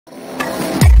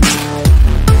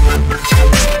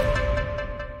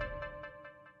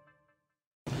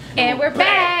And we're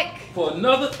back for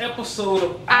another episode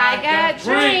of I Got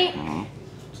Drink.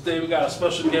 Today we got a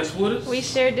special guest with us. We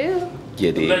sure do.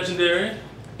 You The did. legendary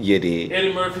You did.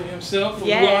 Eddie Murphy himself from New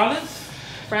Yes. Orleans.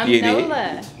 From You did.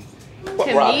 NOLA. But Rob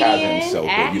Kazi Comedian, himself,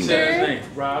 but He you said his actor, name,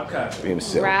 Rob Kazi.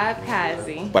 himself. Rob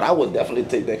Kazi. But I would definitely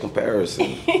take that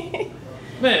comparison.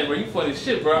 Man, bro, you funny as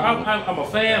shit, bro. I'm a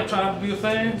fan. I'm trying to be a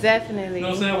fan. Definitely. You know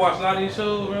what I'm saying? Watch a lot of these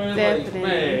shows, bro. It's Definitely. like,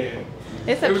 man.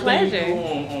 It's a Everything pleasure. you do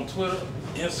on Twitter,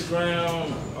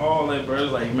 Instagram, all that, bro.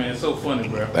 It's like, man, it's so funny,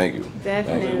 bro. Thank you.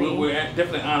 Definitely. We're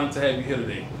definitely honored to have you here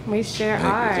today. We sure Thank you. It's a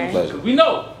are. pleasure. Because we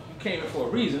know you came in for a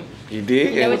reason. You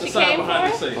did? You know Yeah. what you came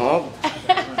behind for? the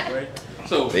say. Right?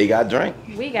 So, They got drink,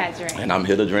 We got drink. and I'm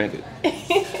here to drink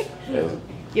it.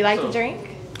 You like So- to drink?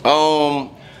 I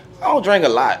don't drink a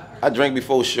lot. I drink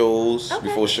before shows. Okay.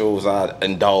 Before shows, I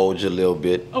indulge a little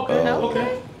bit. okay,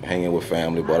 okay. Hanging with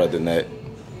family, but other than that,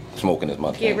 smoking is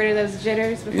my thing. Get rid of those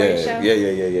jitters before Yeah, the show?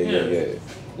 yeah.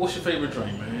 What's your favorite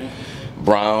drink, man?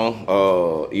 Brown,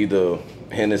 either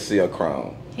Hennessy or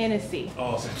Crown. Hennessy.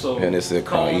 Awesome. So, Hennessy or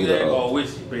Crown, cognac either. or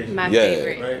whiskey, basically. My Yeah,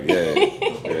 favorite. Right?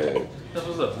 yeah. That's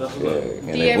what's up. That's what's Yeah, up.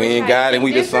 and Do you if ever we ain't try got it,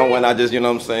 we something just someone I just, you know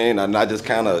what I'm saying, and I just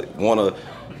kind of want to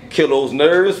kill those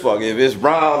nerves. Fuck it. If it's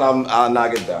brown, I'll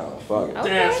knock it down. Fuck it. Okay.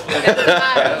 That's That's the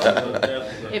motto. That's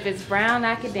what's up. If it's brown,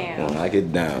 knock it down. Knock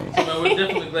it down. So, man, we're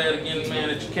definitely glad again, man,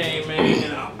 that you came, man.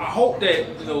 And I hope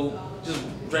that, you know, just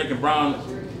drinking brown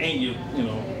ain't you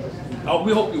know,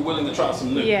 we hope you're willing to try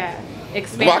some new. Yeah.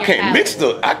 Expand Well, I your can't palate.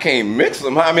 mix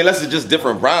them. I mean, unless it's just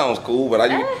different browns, cool. But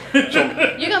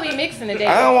You're gonna be mixing today.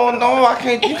 I don't want no. I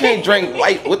can't. You can't drink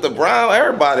white with the brown.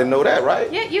 Everybody know that, right?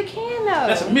 Yeah, you can though.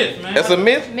 That's a myth, man. That's a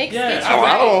myth. Mix Yeah, it. Oh,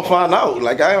 I don't find out.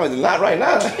 Like I am not right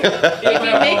now. If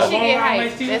you mix, you get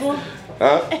hyped.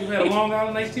 Huh? You had a Long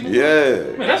Island iced tea before?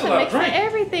 Yeah. Man, that's That's a a lot of mix of drink.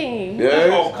 everything. That's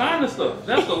Yeah. all kind of stuff.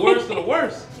 That's the worst of the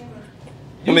worst.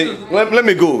 Let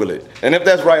me Google it, and if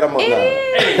that's right, I'm up It now.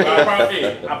 is.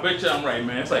 Hey, I bet you I'm right,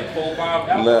 man. It's like 4 or 5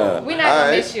 hours. Nah. We're not gonna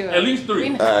Alright. miss you. At least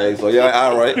 3. We- All right. So yeah.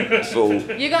 All right. So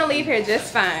You're gonna leave here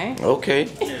just fine. okay.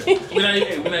 Yeah. We're not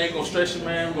even gonna stress you,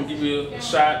 man. We're gonna give you a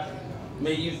shot.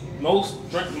 Maybe most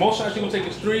shots you're gonna take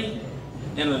is 3,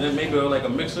 and then maybe like a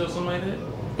mixer or something like that.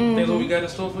 That's what we got in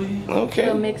store for you. Okay.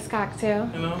 Little mixed cocktail.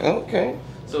 You know. Okay.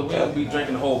 So we don't be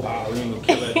drinking the whole bottle. We ain't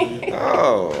gonna kill that.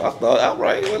 Oh, I thought. All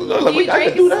right. Well, look, Do you I drink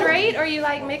can do it that. straight or you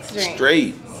like mixed drinks?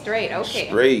 Straight. Straight, okay.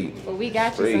 Straight. Well, we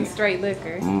got you some straight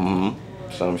liquor.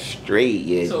 Mm-hmm. Some straight,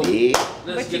 yeah, So- dig.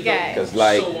 Let's What you get got? the 'Cause,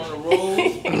 like- show on the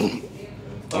road.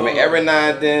 I mean, every now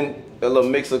and then a little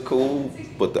mix of cool,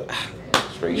 but the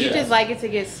straight. You shot. just like it to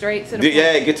get straight to the point.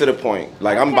 Yeah, get to the point.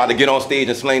 Like I'm about to get on stage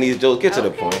and slang these jokes. Get to the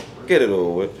Okay. point. Get it over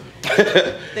with.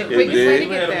 The You quickest way to dig? You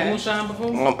get had a there. moonshine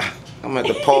before? I'm at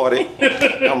the party.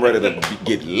 I'm ready to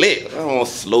get lit. I don't want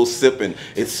slow sipping.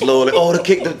 It's slowly. Oh, to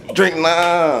kick the drink.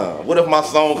 Nah. What if my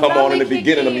song come on in the Slowly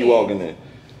beginning of me kick in. walking in?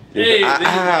 Hey,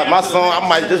 My song. I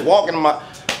might just walk in my.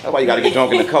 That's why you gotta get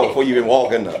drunk in the car before you even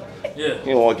walk in there. Yeah.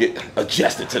 You don't want to get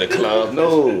adjusted to the club.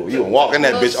 No, you walk in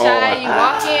that Little bitch on. shy, you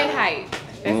walk in hype.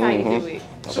 That's how you do it.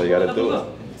 That's how you gotta do it.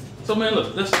 So man,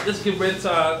 look, let's get ready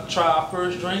to try our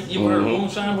first drink. You ever heard of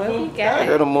moonshine What we before? I got?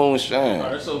 heard of moonshine.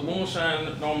 Alright, so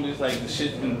moonshine normally is like the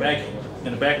shit in the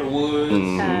back of the woods.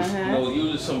 Mm-hmm. You Uh-huh. know,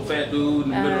 usually some fat dude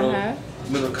in the middle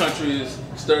of the country is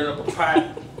stirring up a pot,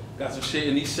 got some shit,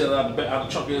 and he sell out the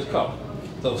trunk of his car.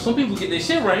 So some people get their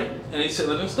shit right and they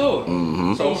sell it in store.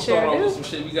 Mm-hmm. So I'm gonna They start sure off do. with some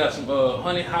shit. We got some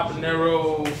honey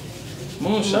habanero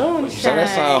moonshine. So that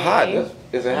sound hot.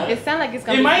 Is it hot? It sounds like it's It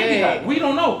gonna be might good. be hot. We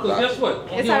don't know, cause guess what?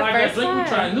 It's You know, our I got first drink. We time.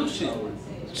 trying new shit.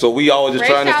 So we all just Fresh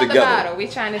trying this out the together. bottle. We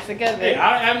trying this together. Hey,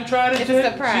 I haven't tried it It's a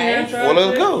yet. surprise. She hadn't tried Well, it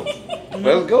let's yet. go.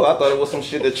 Let's go. I thought it was some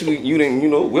shit that you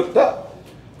didn't whipped up.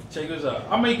 Check this out.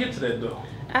 I may get to that though.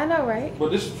 I know, right?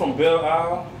 But this is from Belle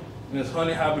Isle, and it's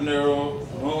honey habanero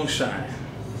moonshine.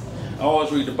 I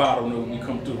always read the bottle when we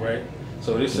come through, right?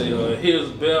 So they say, here's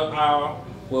Belle Isle,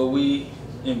 where we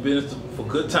in business for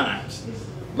good times.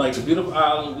 Like the beautiful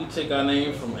island, we take our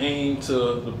name from aim to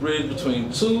the bridge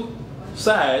between 2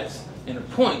 sides and a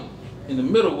point in the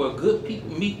middle where good people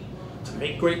meet to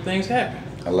make great things happen.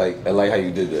 I like how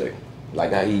you did that.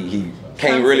 Like how he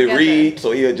can't Come really together. read,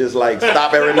 so he'll just like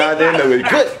stop every now and then with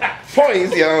good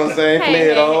points. You know what I'm saying? Hey, Play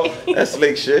it man. off. That's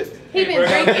slick shit. He been bro,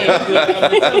 drinking.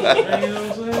 man, you know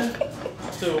what I'm saying?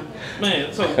 So,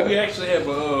 man, so we actually have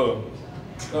a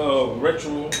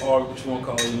retro, or what you want to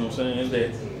call it, you know what I'm saying?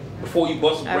 That before you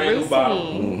bust a A brand new bottle,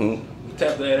 routine. Mm-hmm. you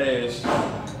tap that ass.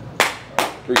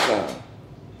 3 times.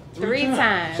 3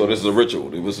 times. So this is a ritual.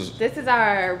 This is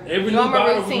our Every normal new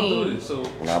bottle routine. we do this, so.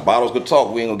 Now bottles could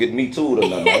talk. We ain't gonna get me too or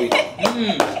nothing.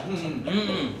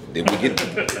 Did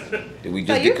we So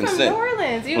just you're get from consent? New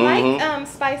Orleans. You like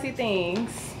spicy things.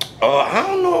 I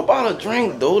don't know about a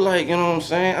drink though. Like you know what I'm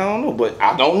saying. I don't know, but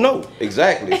I don't know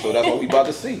exactly. So that's what we about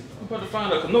to see. I'm about to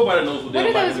find out because nobody knows what What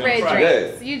are those red try.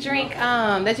 drinks? You drink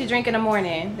that you drink in the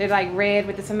morning. They're like red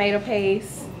with the tomato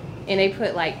paste, and they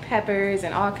put like peppers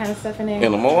and all kind of stuff in there.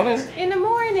 In the morning? In the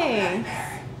morning.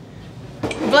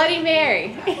 Bloody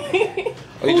Mary.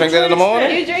 Oh, you drink that in the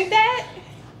morning? You drink that?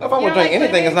 If I You would don't drink like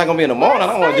anything, it's not gonna be in the morning. I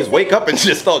don't want to just wake up and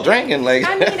just start drinking. Like,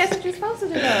 I mean, that's what you're supposed to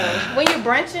do though. When you're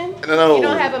brunching, No. you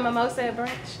don't have a mimosa at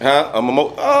brunch.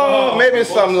 huh? Maybe it's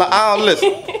something like. I don't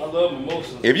listen. I love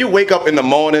mimosas. If you wake up in the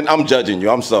morning, I'm judging you.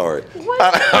 I'm sorry. What?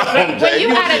 When you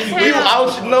out of town. You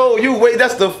out? No, you wait.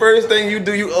 That's the first thing you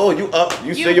do. You up.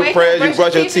 You say your wake up, prayers. You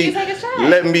brush your you teeth. take a shot.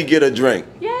 Let me get a drink.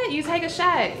 Yeah, you take a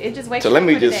shot. It just wakes So you let up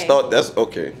me for the just day. start. That's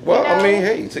okay. Well, You know, I mean,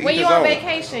 hey, to when each you his on own.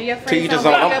 vacation, your To friends each don't his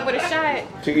wake own. up with a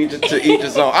shot. To each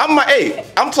his own.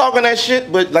 I'm talking that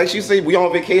shit, but like she said, we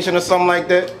on vacation or something like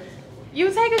that. You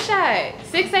take a shot.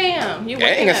 6 a.m. You It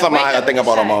ain't waking up. something I Wake gotta up think with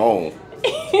about a on my shot.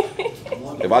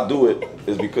 own. If I do it,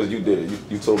 it's because you did it.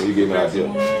 You told me, you gave me an idea.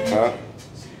 Huh?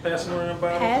 Pass me around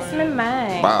bottle. Pass me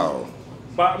mine. Wow.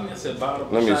 Bottle. I said bottle.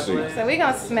 Let me shot see. glass. So we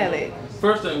gonna smell it.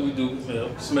 First thing we do,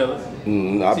 smell it.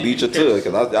 I beat you to it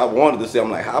because I wanted to say, I'm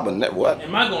like, habanero, what?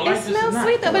 Am I gonna It like this or smells not?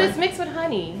 sweet though, but it's mixed with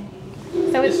honey.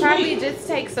 So it It's probably sweet. just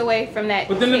takes away from that.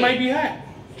 But then it kick. might be hot.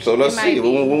 So let's It might see. be.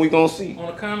 When we gonna see? On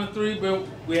the count of 3, but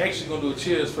we actually gonna do a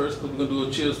cheers first. Cause we're gonna do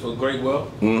a cheers for great wealth.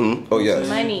 Mm-hmm. Oh, yes.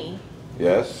 Money.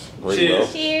 Yes. Great Cheers. well.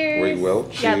 Cheers. Great well.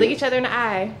 You gotta look Cheers. each other in the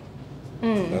eye.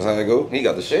 That's how it go. He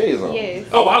got the shades on. Yes.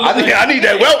 Oh, I need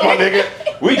that wealth, my nigga.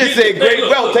 We just said great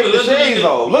wealth. Take the shades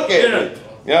off. Look at me.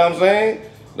 You know what I'm saying?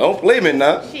 Don't play me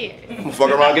now. Cheers. I'm gonna fuck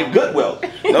around and get good wealth.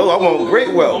 No, I want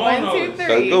great wealth. 1, 2, 3.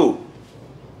 Let's go.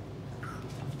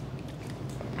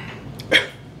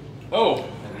 Oh.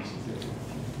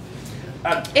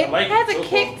 It like has so a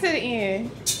kick far. to the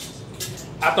end.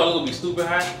 I thought it was gonna be stupid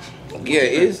hot. Yeah,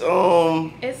 it's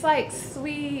It's like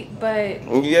sweet, but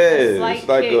yeah, slight it's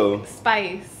like kick,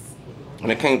 spice.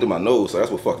 and it came through my nose, so that's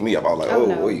what fucked me up. I was like, Oh,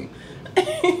 oh, no. wait.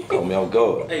 Caught me off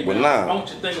guard. Hey But man, I nah. want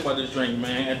you to think about this drink,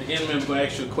 man. At the end, man, we're gonna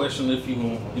ask you a question if you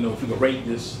gonna, if you can rate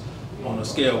this on a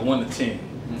scale of 1 to 10.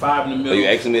 5 in the middle. Are you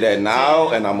asking me that now,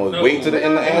 and I'm gonna No. wait to the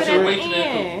end to We're gonna answer Wait it? till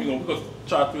that, we're gonna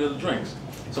try 3 other drinks.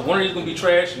 So one of these gonna be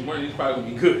trash, and one of these probably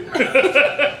gonna be good.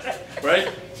 Right?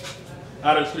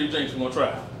 Out of the 3 drinks, we're gonna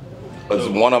try. Is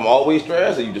one of them always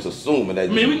trash, or you just assuming that?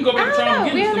 I mean, we can go I back and try don't them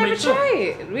know. We again have just to never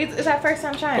make sure. tried. It's our first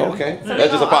time trying. them. Okay, So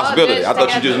that's just a we gonna all possibility. judge I thought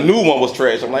you together. just knew one was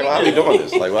trash. I'm like, why are we doing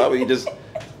this? Like, why are we just?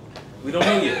 We don't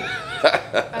know yet.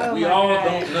 Oh We my all God.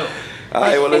 don't know. All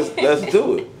right, well let's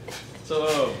do it.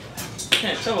 So,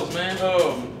 man, tell us, man,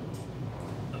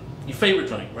 your favorite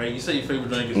drink, right? You say your favorite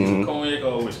drink is either cognac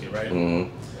or whiskey, right?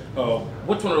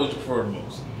 Which one of those you prefer the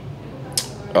most?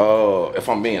 If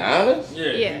I'm being honest,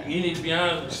 Yeah. You need to be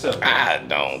honest with yourself. I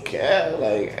don't care.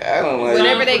 Like, I don't like.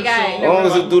 Whatever they got. As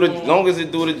long as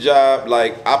it do the job,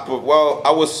 like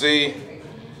I would say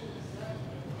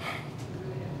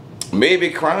maybe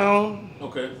Crown.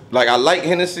 Okay. Like I like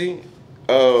Hennessy.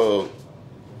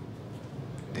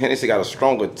 Hennessy got a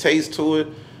stronger taste to it,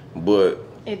 but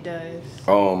It does.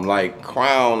 like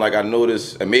Crown, like I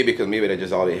noticed, and maybe that's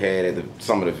just all they had at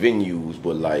some of the venues,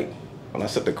 but like when I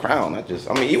said the Crown, whether it's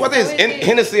So is it-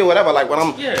 Hennessy or whatever, like when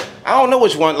I don't know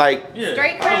which one, like Yeah.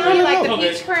 Straight I crown, don't you know. like the Okay.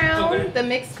 peach crown, Okay. the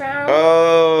mixed crown,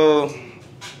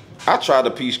 I tried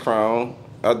the peach crown.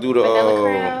 I do the vanilla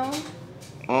crown.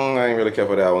 I ain't really care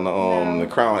for that one. No. The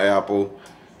crown apple,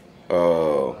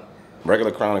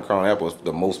 regular crown and crown apple is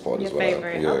the most part. Your is what I-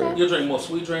 favorite, yeah. okay. You drink more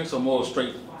sweet drinks or more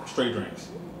straight drinks?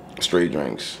 Straight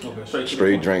drinks. Okay, straight to the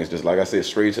Straight point. drinks, just like I said,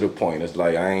 straight to the point. It's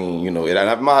like I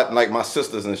ain't, my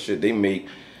sisters and shit, they make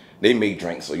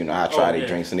drinks, so I try their yeah.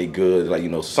 drinks and they good. Like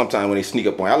sometimes when they sneak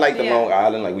up on, I like the Yeah. Long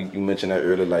Island, like you mentioned that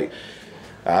earlier. Like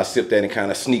I sip that and kind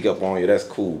of sneak up on you. That's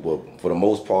cool, but for the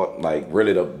most part, like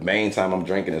really the main time I'm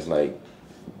drinking is like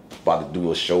about to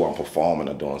do a show, I'm performing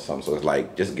or doing something. So it's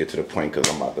like just get to the point because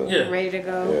I'm about to. Yeah. Ready to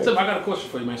go. Yeah. Tim, I got a question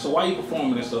for you, man. So why you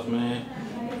performing this stuff, man?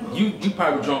 You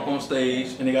probably drunk on stage,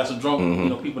 and they got some drunk,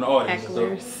 people in the audience. and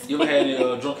Hecklers. stuff. You ever had any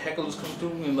drunk hecklers come through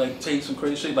and like tell you some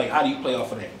crazy shit? Like, how do you play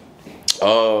off of that?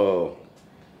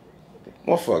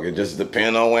 Well, fuck it. Just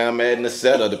depend on where I'm at in the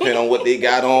set, or depend on what they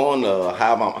got on,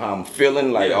 how I'm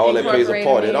feeling. Like Yeah. all that plays a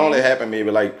part. It Incorporated only in. happened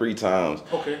maybe like 3 times.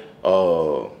 Okay. 2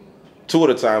 of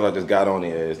the times I just got on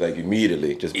there, it's like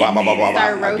immediately, just blah, blah, blah, blah,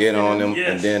 Start blah. I get roasting on them. them, Yes.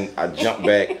 and then I jump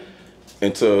back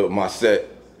into my set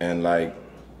and like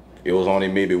it was only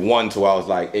maybe one, so I was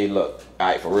like, hey, look, all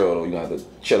right, for real though, you gonna have to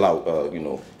chill out, you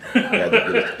know.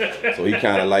 So he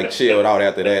kind of like chilled out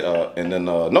after that, and then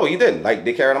no, he didn't. Like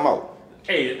they carried him out.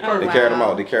 Hey, They carried him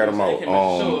out. They carried him out.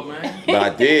 But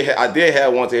I did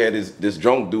have once. They had this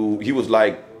drunk dude. He was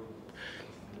like,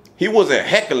 he wasn't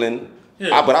heckling.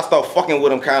 Yeah. But I started fucking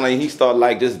with him kind of, and he started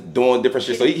like just doing different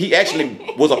shit. So he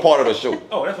actually was a part of the show.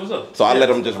 Oh, that's what's up. So I let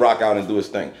him just rock out and do his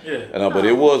thing. Yeah. And, but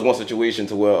it was one situation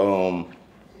to where,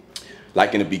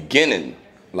 like in the beginning,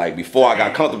 like before I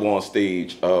got comfortable on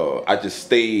stage, I just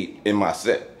stayed in my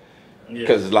set.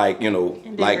 Cause like, you know,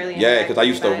 like, really cause I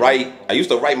used to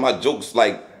write my jokes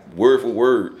like word for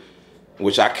word,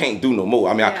 which I can't do no more.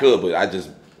 I mean, I could, but I just,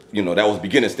 you know, that was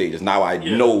beginning stages. Now I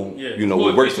know, you know,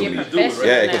 what works for me.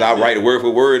 Yeah, cause I write it word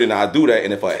for word and I do that.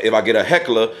 And if I get a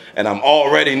heckler and I'm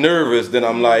already nervous, then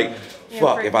I'm like,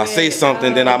 fuck, if I say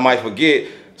something, then I might forget.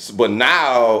 But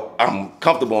now I'm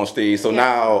comfortable on stage. So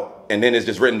now, and then it's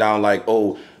just written down like,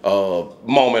 moment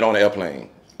on the airplane.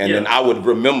 And then I would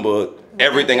remember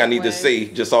everything I need to say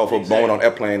just off of moment on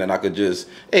airplane, and I could just,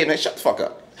 hey man, shut the fuck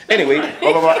up. Anyway,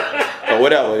 blah, blah, blah, or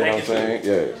whatever, you know what I'm saying?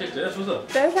 Yeah. That's what's up.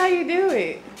 That's how you do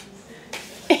it.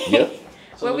 Yep.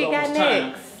 So what we got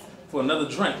next? For another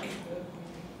drink.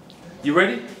 You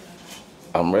ready?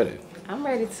 I'm ready. I'm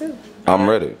ready too. I'm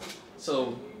ready.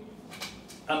 So,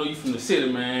 I know you from the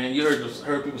city, man. You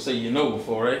heard people say you know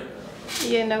before, right?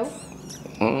 You know.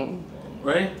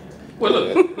 Right? Well,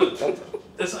 look.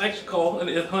 It's actually called,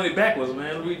 it's honey backwards,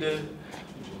 man. Read the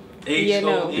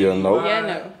H-O-N-E-Y-Y-E-H-O.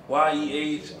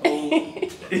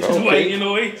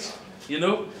 You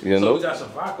know? So we got some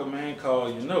vodka, man,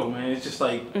 called You Know, man. It's just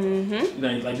like, you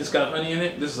know, like this got honey in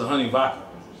it. This is a honey vodka.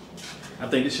 I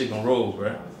think this shit gonna roll,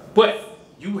 bro. But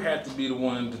you have to be the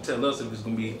one to tell us if it's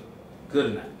gonna be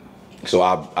good or not. So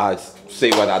I say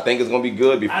what I think is gonna be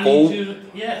good before. I need you to,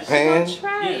 yes. You're gonna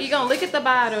try it. You're gonna look at the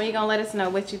bottle and you're gonna let us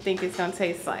know what you think it's gonna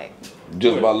taste like.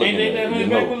 Just by looking at it, you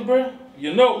know. Bro?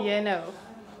 You know. You know.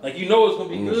 Like you know it's gonna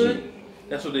be good.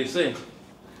 That's what they say.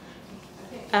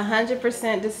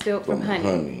 100% distilled from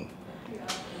honey.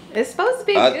 It's supposed to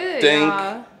be good, y'all. I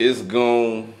think it's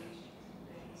gonna.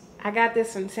 I got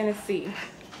this from Tennessee.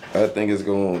 I think it's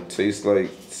gonna taste like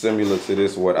similar to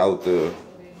this without the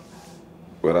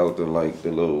like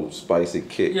the little spicy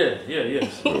kick. Yeah.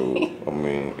 So I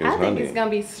mean, it's honey. I think it's gonna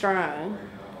be strong.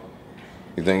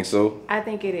 You think so? I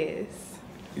think it is.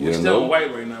 We're still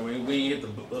white right now. We ain't hit the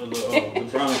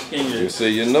brown skin yet. You say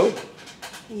you know.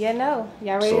 You know.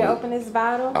 Y'all ready to open this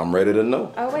bottle? I'm ready to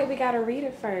know. Oh wait, we gotta read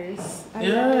it first.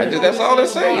 That's all it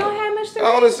says. You don't have much to read.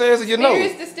 All it says is you know.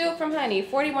 Spirits distilled from honey,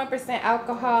 41%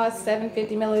 alcohol,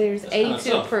 750 milliliters,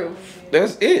 82 proof.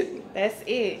 That's it. That's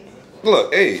it.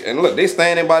 Look, hey, and look, they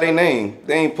standing by their name.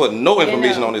 They ain't putting no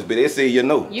information on this bit. They say you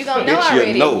know. You gonna know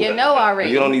already. You know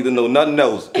already. You don't need to know nothing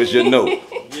else, because you know.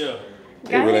 Yeah.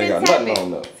 They really ain't got nothing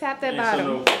on there. Tap that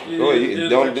bottom. Go ahead, you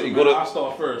go to. I'll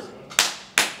start first.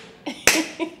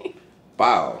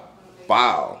 Bow.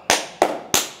 Bow.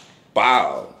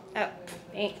 Bow. Oh,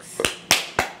 thanks.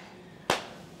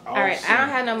 All right, I don't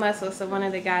have no muscle, so one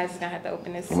of the guys is gonna have to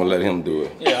open this. I'm gonna let him do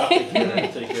it. Yeah, I'll take care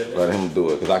of it. Let him do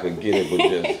it, because I could get it, but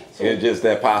it's just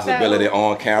that possibility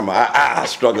on camera. I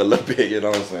struggle a little bit, you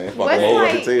know what I'm saying? Fuck the whole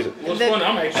reputation. What's funny,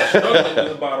 I'm actually struggling with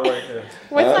this bottle right here.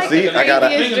 What's like the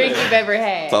craziest drink you've ever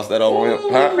had? Toss that over.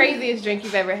 The craziest drink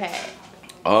you've ever had?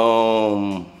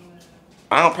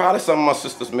 I'm proud of something my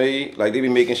sisters made. Like, they be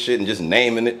making shit and just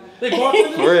naming it. They bought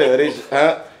it? For real.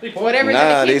 Whatever.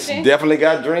 Nah, they definitely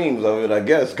got dreams of it, I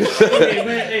guess.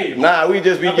 Nah, we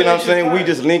just be, you know what I'm saying? We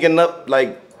just linking up,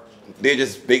 like, they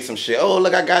just make some shit. Oh,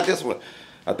 look, I got this one.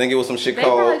 I think it was some shit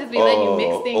called just be letting you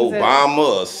mix things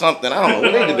Obama or something. I don't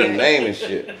know. They just be naming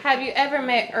shit. Have you ever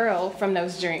met Earl from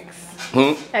those drinks?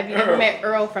 Have you ever met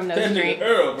Earl from those drinks?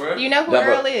 Earl, bro. You know who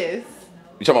Earl is?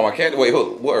 You talking about my cat? Wait,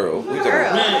 what Earl? What you talking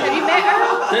about? Have you met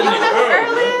Earl? You know who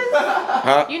Earl is?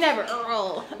 Huh? You never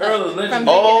Earl. Earl is legendary.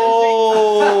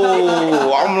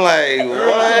 Oh, I'm like,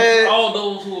 what? All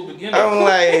those who are beginners. I'm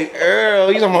like,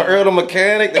 Earl. You talking about Earl the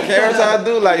mechanic? The carrots I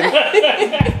do? Like,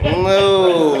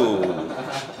 no.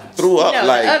 Threw up,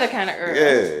 like. The other kind of Earl.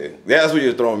 Yeah. That's what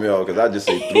you're throwing me off, because I just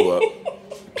say threw up.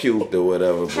 Puked or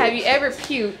whatever. But. Have you ever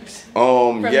puked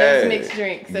from those mixed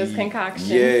drinks, those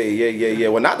concoctions? Yeah.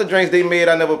 Well, not the drinks they made.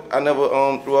 I never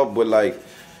threw up, but like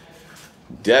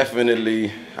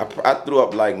definitely, I threw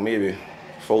up like maybe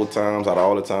 4 times out of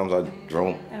all the times I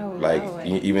drunk. Oh, like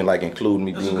even like including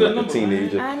me being like a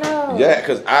teenager. I know. Yeah,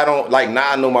 cause I don't like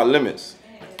now. I know my limits.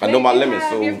 I know my limits.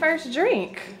 So your first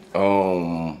drink?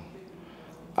 I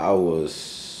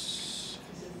was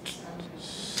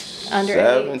under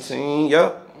 17.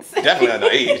 Yep. Definitely at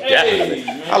the age.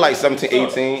 Definitely. I like 17,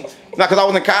 18. Not because I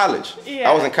was in college. Yeah.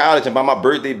 I was in college, and by my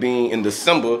birthday being in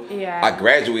December, Yeah. I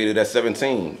graduated at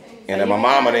 17. And then my you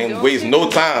mama had didn't to waste do no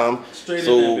it. time. Straight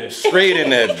So in that bitch. straight in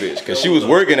that bitch. Because she was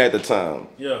working at the time.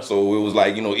 Yeah. So it was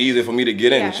like, you know, easy for me to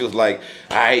get in. Yeah. And she was like,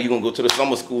 all right, you going to go to the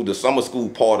summer school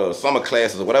part of summer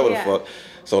classes or whatever Yeah. the fuck.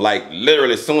 So like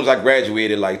literally as soon as I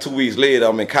graduated, like 2 weeks later,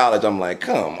 I'm in college. I'm like,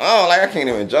 come on, like I can't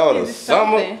even enjoy the It's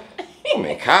summer. something. I'm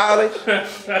in college.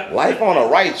 Life on the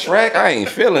right track. I ain't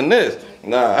feeling this.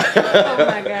 Nah. Oh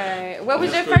my God. What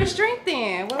was your first drink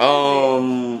then? What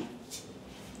was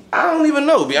I don't even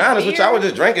know. Be honest with you, I was Beer?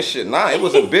 just drinking shit. Nah, it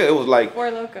wasn't beer. It was like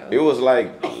Four Loko. It was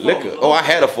like liquor. Oh, I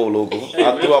had a full local.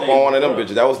 I threw up on one of them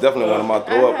bitches. That was definitely one of my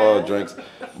throw up drinks.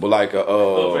 But like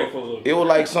it was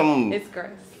like some It's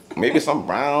gross. maybe some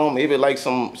brown, maybe like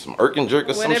some Erkin jerk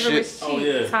or some Whatever shit. was cheap. Oh,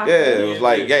 yeah. Taco. Yeah, it was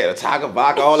like the Tiger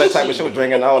vodka, all that type of shit. Was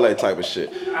drinking all that type of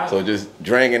shit. So just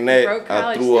drinking that, Broke I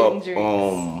college threw up.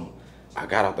 student I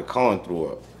got out the car and threw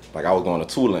up. Like I was going to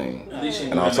Tulane, At least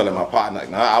you and I was knew. telling my partner, like,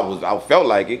 nah, I felt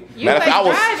like it. You Matter was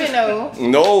of fact, driving though.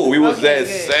 No, we was Okay, at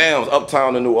good. Sam's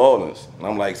uptown in New Orleans. And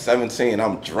I'm like 17,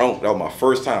 I'm drunk. That was my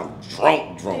first time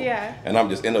drunk. Yeah. And I'm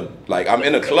just I'm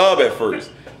in a club at first.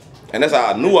 And that's how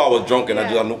I knew I was drunk, and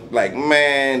Yeah. I knew, like,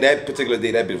 man, that particular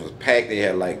day, that bitch was packed. They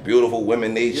had like beautiful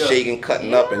women, they Yeah. shaking,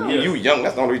 cutting up, and Yeah. you young.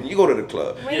 That's the only reason you go to the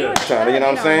club. When Yeah. you were Trying to, you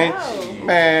know what I'm saying? young,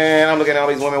 Man, I'm looking at all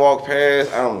these women walk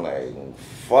past. I'm like,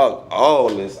 fuck all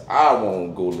this. I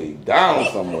won't go lay down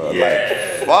somewhere.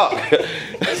 Like, fuck.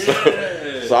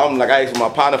 so I'm like, I asked my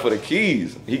partner for the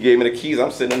keys. He gave me the keys.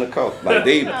 I'm sitting in the car. Like,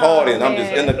 they partying. I'm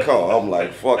just in the car. I'm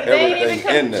like, fuck They didn't even everything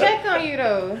come in there. check on you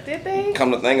though, did they?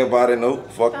 Come to think about it, no.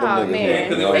 Fuck them Oh, niggas.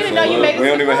 man. You know what They I'm didn't know you saying? made it We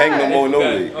don't to even hang no club. more, no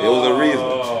way. It was a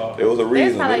reason. It was a They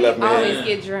reason. probably They left me always in.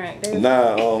 get drunk. They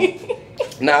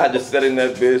was- Nah, I just sat in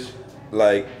that bitch,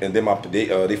 like, and then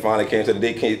they finally came to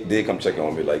they come check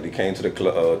on me, like they came to the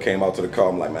club, came out to the car.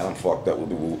 I'm like, man, I'm fucked up with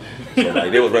the woo. So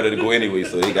like they was ready to go anyway,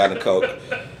 so they got in the car.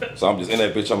 So I'm just in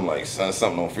that bitch. I'm like, son,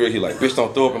 something on fear. He like, bitch,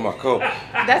 don't throw up in my car.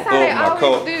 That's how they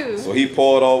always do. So he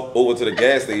pulled off over to the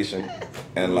gas station,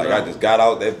 and like I just got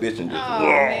out that bitch and just Oh,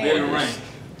 man. Let it rain.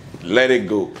 let it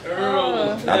go.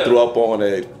 I threw up on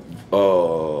that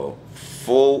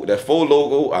full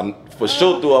logo. I for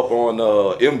sure threw up on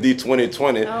MD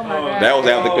 2020. Oh my God. That was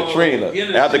after Katrina. get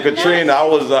it. After Katrina, I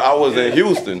was in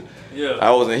Houston. Yeah. I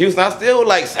was in Houston. I still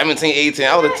like 17, 18.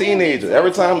 I was a teenager.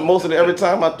 Every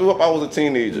time I threw up, I was a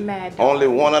teenager. Mad dog. Only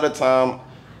one other time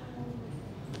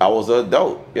I was an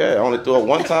adult. Yeah, I only threw up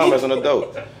one time as an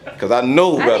adult. Cause I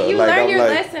know I better. think you like learn I'm your like,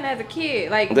 lesson as a kid.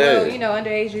 Like, Yeah. well, you know,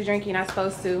 underage you drink, you're not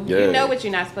supposed to. Yeah. You know what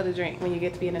you're not supposed to drink when you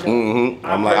get to be an adult.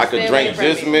 I'm like, I could Stay drink away from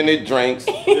this it. many drinks.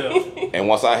 Yeah. And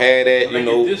once I had that, When I you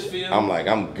know, get this feel- I'm like,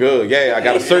 I'm good. Yeah, I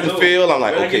got a certain feel. I'm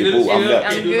like, When I okay, get this boo, I'm feel,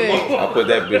 left. I'm good. I put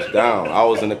that bitch down. I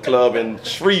was in the club in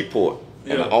Shreveport,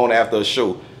 and Yeah. on after a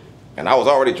show. And I was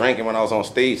already drinking when I was on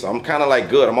stage, so I'm kind of like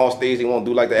good. I'm on stage, they won't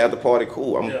do like the after party,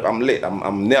 cool. I'm lit,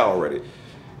 I'm there already.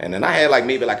 And then I had like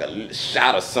maybe like a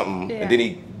shot or something, Yeah. and then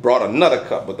he brought another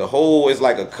cup, but the whole is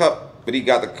like a cup, but he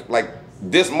got the like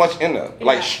this much in there,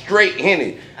 like Yeah. straight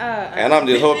Henny. And I'm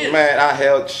just hoping, man, I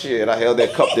held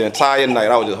that cup the entire night.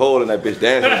 I was just holding that bitch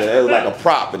dancing. It was like a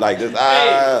prop, like just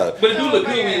Hey, but it do look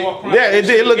good when you walk around. Yeah, it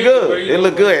did. It looked good. It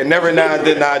looked good. And every now and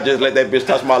then I just let that bitch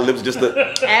touch my lips just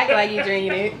to, Act like you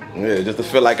drinking it. yeah, just to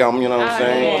feel like I'm, you know what I'm Oh,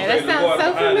 saying? yeah, that sounds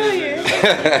so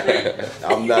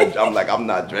familiar. I'm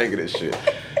not drinking this shit.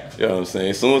 You know what I'm saying?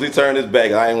 As soon as he turned his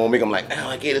back, I ain't gonna make him like, oh,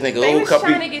 I get this nigga They old was cup.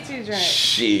 trying to get you drunk.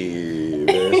 Shit,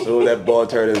 man. As soon as that boy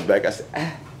turned his back, I said,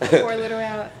 Pour a little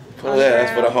out. oh, yeah,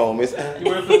 that's for the homies.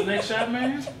 You ready for the next shot,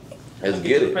 man? Let's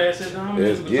get it. Pass it down.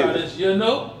 Let's Let's get try it. this. You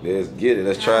know? Let's get it.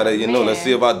 Let's try that. You know, let's man.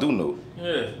 see if I do know.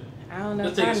 Yeah. I don't know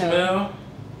Let's if take a I know. smell.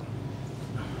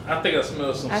 I think I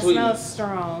smell some I sweet. smell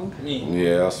strong. Me.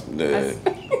 Yeah,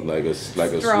 like a Strong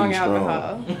sweet strong.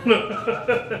 alcohol.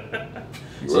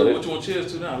 So ready? what you want to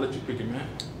cheers to now? I'll let you pick it, man.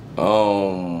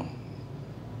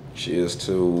 Cheers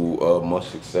to much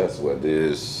success with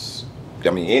this. I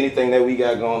mean, anything that we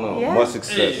got going on, Yeah. much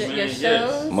success. Hey, Your man, shows,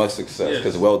 yes. Much success, Yes.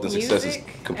 because wealth and success is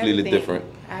music, completely everything. different.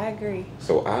 I agree.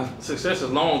 So Success is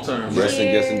long term. yes, and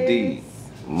yes, Cheers. indeed,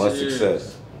 much Cheers.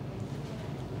 success.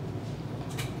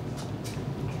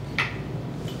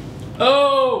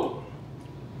 Oh!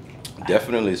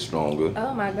 Definitely stronger.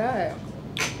 Oh my God.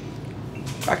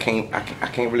 I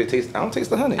can't really taste. I don't taste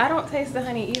the honey. I don't taste the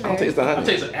honey either. I don't taste the I honey.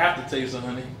 taste an aftertaste of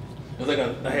honey. It's like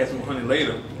I had some honey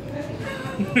later.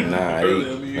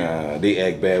 Nah, they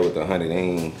act bad with the honey. They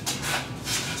ain't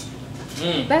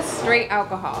That's straight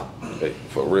alcohol.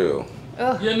 for real.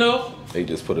 Ugh. You know? They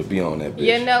just put a B on that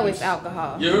bitch. You know it's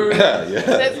alcohol. You heard? Yeah. You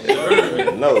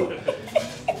heard? No.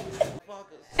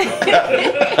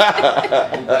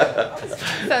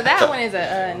 So that one is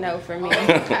a no for me.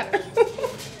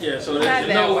 Yeah, so Not that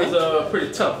that no one. is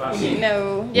pretty tough, I see.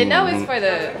 No, you know it's for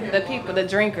the people, the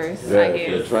drinkers. Yeah, I the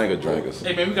guess. drinkers.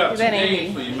 Hey man, we got two That ain't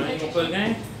games me. for you, man. You gonna play the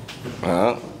game?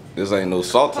 Huh? This ain't no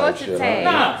salt type Culture shit. tag.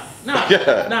 Huh? Nah.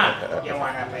 Yeah. You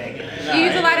wanna play a game? Nah, You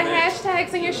use a lot of ain't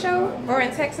hashtags in your show or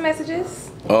in text messages?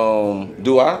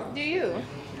 Do I? Do you?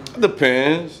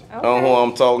 Depends on Okay. who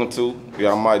I'm talking to.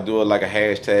 Yeah, I might do it like a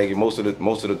hashtag. Most of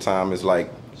the time it's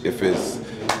like if it's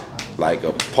like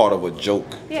a part of a joke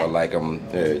Yeah. or like I'm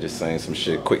just saying some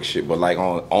shit, quick shit. But like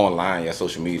online, yeah,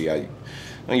 social media, I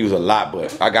don't use a lot.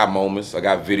 But I got moments, I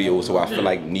got videos, so I feel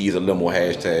like needs a little more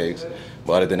hashtags.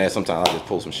 But other than that, sometimes I just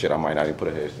post some shit. I might not even put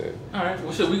a hashtag. All right,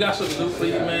 well, shit, we got something new for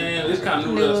you, man. This kind of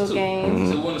new to New us too. games.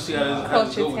 So we want to see how this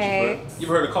Culture go with you, tags. bro. You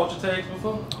ever heard of culture tags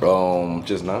before?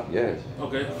 Just now, yeah.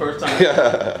 Okay, first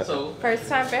time. So First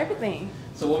time for everything.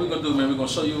 what we're gonna do, man? We're gonna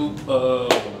show you a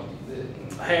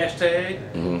hashtag,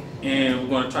 and we're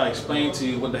gonna try to explain to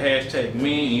you what the hashtag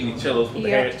mean. You need to tell us what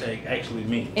Yeah. the hashtag actually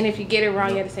means. And if you get it wrong,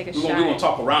 you have to take a We're shot. gonna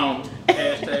talk around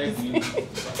hashtags.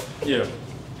 Yeah.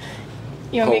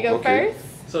 You want me to go Okay.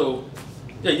 first? So,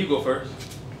 yeah, you go first.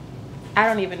 I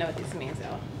don't even know what this means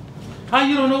though. How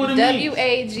you don't know what it means?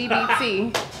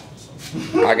 WAGBT.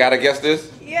 I gotta guess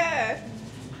this. Yeah.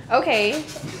 Okay.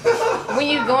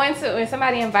 When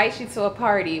somebody invites you to a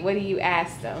party, what do you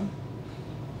ask them?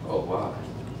 Oh wow.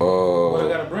 What I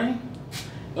gotta bring?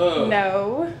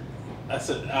 No. I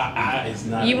said it's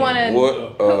not. You wanna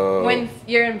What? when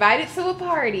you're invited to a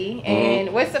party,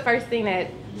 and what's the first thing that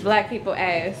black people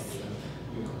ask?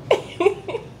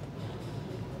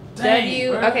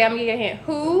 Dang, bro. Okay, I'm gonna give you a hint.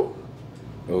 Who?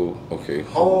 Oh, okay.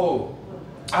 Oh.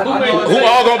 Who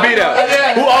all gonna be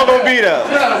there? Who all gonna be there?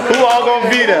 Who all gonna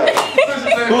be there?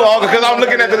 Who all? Because I'm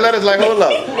looking at the letters like, hold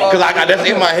up. Because I got that's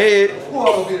in my head. Who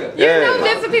all gonna be there? You know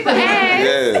that's what people ask.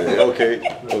 Yeah. Okay.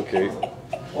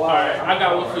 All right, I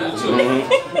got one for you too.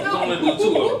 I'm gonna do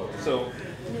two of them. So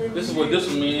this is what this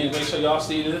one means. Make sure y'all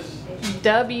see this.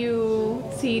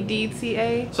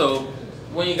 WTDTA. So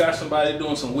when you got somebody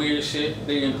doing some weird shit,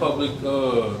 they in public.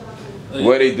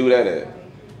 Where they do that at?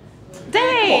 Dang,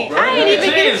 Come on, bro. I ain't even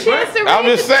get a Chance, bro. chance to read. I'm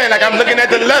just saying, like I'm looking at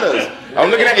the letters. I'm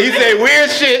looking at. He said weird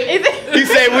shit. He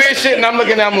said weird shit, and I'm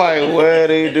looking. I'm like, where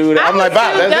they do that? I'm like,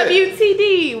 Bob, that's it.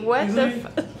 WTD. What the?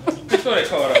 That's what they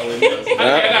call it out with. I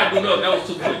gotta do nothing. That was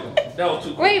too quick. That was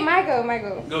too quick. Wait, my go.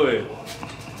 Go ahead.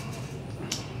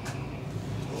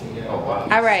 Oh wow.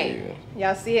 All right,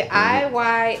 y'all see it?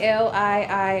 IYLIILI.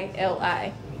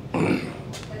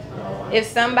 If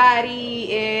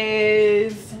somebody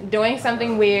is doing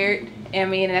something weird, I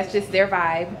mean, that's just their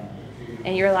vibe,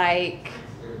 and you're like,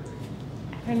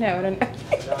 I don't know.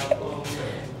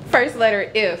 First letter,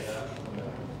 if.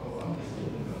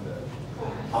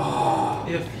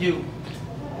 If you.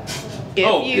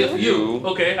 If If you.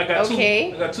 Okay, I got two.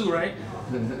 Okay. I got two, right?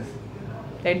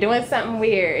 They're doing something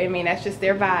weird. I mean, that's just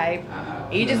their vibe.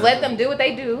 You just let them do what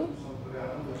they do,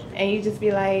 and you just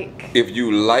be like, If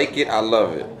you like it, I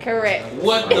love it. correct.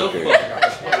 What the Okay. fuck?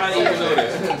 I didn't even know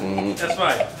that. That's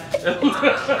fine.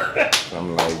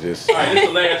 I'm like just All right, this is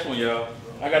the last one, y'all.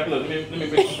 I got to look. Let me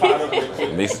mix the pot up real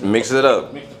quick. mix it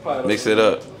up. Mix the pot up. Mix it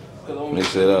up. 'Cause I want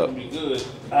Mix this it up. to be good.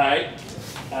 All right.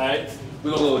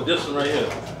 We're gonna go with this one right here.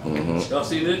 Y'all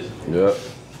see this? Yep.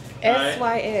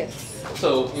 SYS.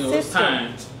 So it's Sister.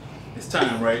 time. It's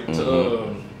time, right?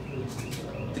 To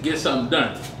get something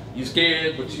done. You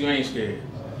scared, but you ain't scared.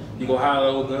 You go holler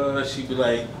over her. She be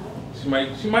like, she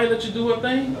might let you do her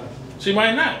thing. She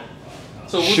might not.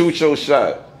 So Shoot your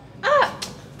shot. Ah,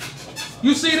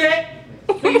 You see that?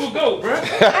 Here you go, bruh.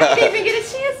 I didn't even get a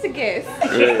chance to guess.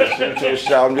 Yeah, shoot your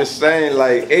shot. I'm just saying,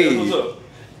 like, That's hey, what's up.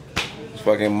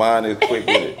 fucking mind is quick with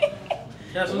it.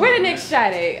 That's what's Where up. the next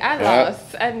shot at? I Huh?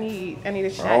 lost. I need a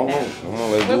shot I don't know. now. Come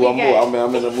on, let's What do we one more. got?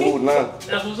 I'm in the mood now.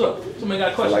 That's what's up. Somebody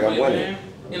got a question Like for I'm you, winning. man.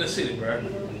 In the city, bruh.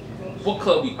 What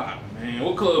club you poppin', man?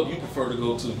 What club you prefer to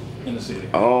go to in the city?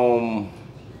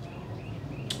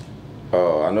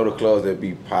 I know the clubs that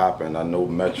be popping. I know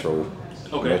Metro.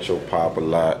 Okay. Metro pop a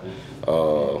lot.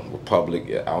 Republic.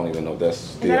 I don't even know if that's Is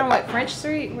still. that on what, French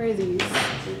Street? Where are these?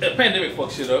 That pandemic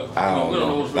fuck shit up. I don't We don't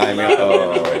know know. what's I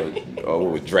really mean, what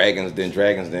was Dragons Den?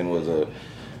 Dragons Den was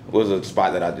a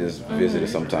spot that I just visited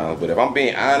sometimes. But if I'm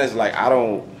being honest, like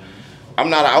I'm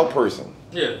not an out person.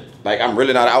 Yeah. Like I'm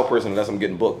really not an out person unless I'm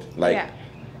getting booked. Like Yeah.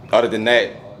 other than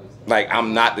that, like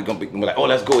I'm not gonna be like, oh,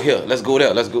 let's go here, let's go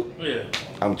there, let's go. Yeah.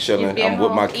 I'm You chilling. be at I'm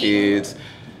with my home eating. kids.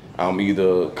 I'm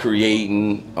either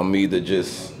creating. I'm either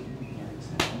just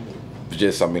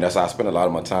just, I mean, that's how I spend a lot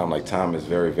of my time. Like, time is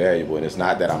very valuable, and it's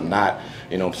not that I'm not,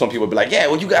 you know, some people be like, yeah,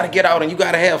 well, you gotta get out and you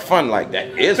gotta have fun. Like,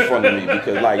 that is fun to me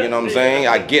because, like, you know what I'm saying?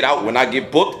 I get out. When I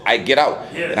get booked, I get out.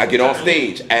 And I get on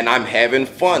stage and I'm having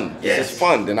fun. This is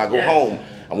fun. Then I go home.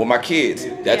 I'm with my kids.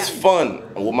 That's fun.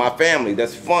 I'm with my family.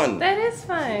 That's fun. That is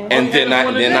fun. And then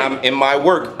I'm in my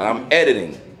work and I'm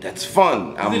editing. That's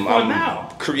fun.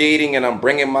 I'm creating and I'm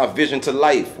bringing my vision to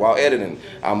life while editing.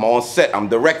 I'm on set. I'm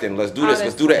directing. Let's do this.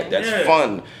 Let's do that. That's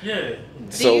fun. Yeah.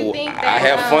 So I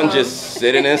have fun just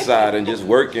sitting inside and just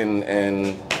working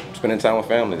and spending time with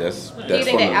family. That's Do you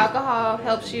think that alcohol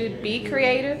helps you be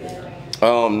creative?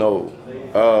 No.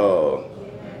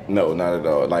 No, not at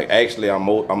all. Like, actually, I'm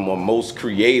most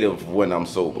creative when I'm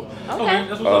sober.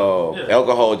 Okay.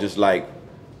 Alcohol just like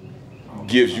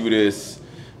gives you this.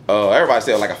 Everybody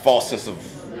says like a false sense of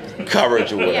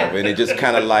courage or whatever, and it just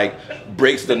kind of like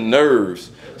breaks the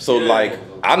nerves. So like,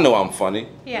 I know I'm funny.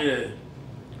 Yeah.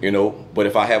 You know, but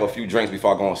if I have a few drinks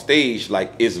before I go on stage,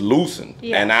 like, it's loosened,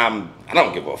 and I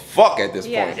don't give a fuck at this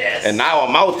point. And now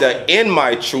I'm out there in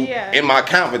my truth, in my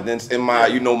confidence, in my,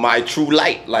 you know, my true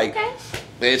light. Like,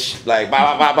 bitch, like,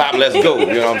 blah, blah, blah, blah, let's go. You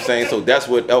know what I'm saying? So that's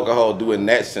what alcohol do in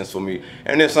that sense for me.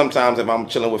 And then sometimes if I'm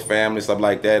chilling with family, stuff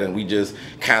like that, and we just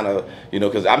kind of, you know,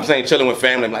 because I'm saying chilling with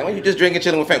family, I'm like, well, you just drinking,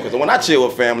 chilling with family. Because when I chill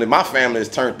with family, my family is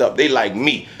turned up. They like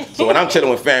me. So when I'm chilling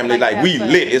with family, like we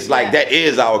lit. It's like that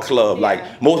is our club.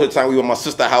 Like, most of the time we were at my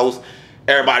sister's house.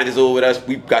 Everybody that's over with us,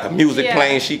 we got the music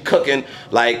playing, she cooking,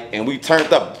 like, and we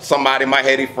turned up. Somebody might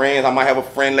have their friends, I might have a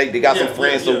friend, like, they got some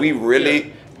friends, so we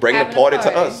really bring the party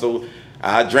to us. So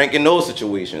I drank in those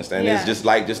situations, and it's just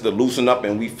like just to loosen up,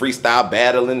 and we freestyle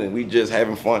battling, and we just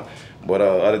having fun. But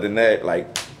other than that,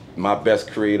 like, my best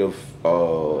creative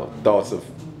thoughts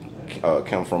have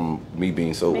come from me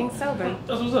being sober. Being sober.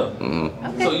 That's what's up.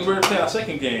 Okay. So you ready to play our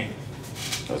second game?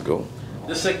 Let's go.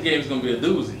 This second game is gonna be a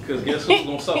doozy, because guess who's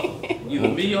gonna suffer? Either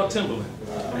me or Timberlynn.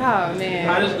 Oh man.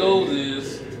 How this goes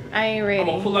is, I ain't ready. I'm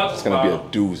gonna pull out It's gonna be a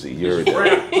doozy. Look,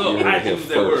 I use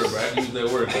that word, right? I use that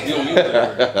word, because you don't use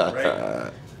that word,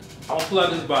 right? I'm gonna pull out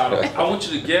this bottle. I want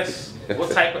you to guess what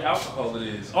type of alcohol it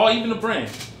is, or even the brand.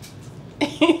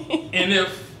 And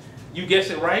if you guess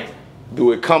it right,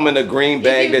 do it come in a green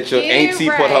bag that your auntie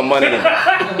put her money in?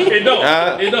 It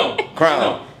don't. It don't.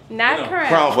 Crown. Not Crown.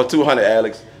 Crown for 200,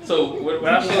 Alex. So when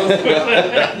I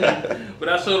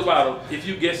show the bottle, if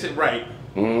you guess it right,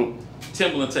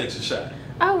 Timberlynn takes a shot.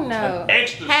 Oh no. An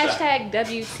extra Hashtag shot.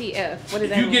 WTF. What does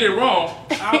that If you mean? get it wrong,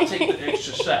 I'll take the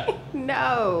extra shot.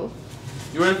 No.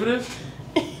 You ready for this?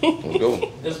 Let's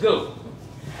go. Let's go.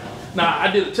 Now,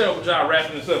 I did a terrible job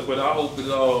wrapping this up, but I hope it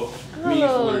all means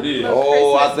what it is.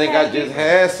 Oh, I think I just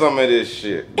had some of this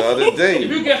shit the other day. If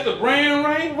you guess the brand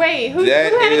right, wait, who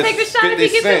had to take the shot if he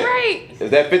gets it right?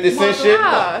 Is that 50 Cent shit?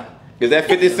 Yeah. Is that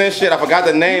 50 Cent shit? I forgot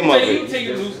the name of you it. take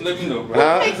it loose and let me know, bro.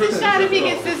 Huh? Take the shot if he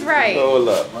gets this right. Hold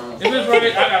up. If it's right,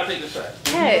 I gotta take the shot.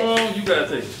 If Yes. it's wrong, you gotta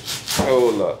take it.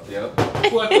 Hold up. Yep.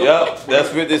 Yep, that's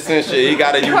 50 Cent shit. He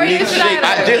got a Pour unique your shit. shot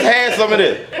I up. just had some of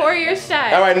this. Pour your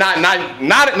shot. All right, not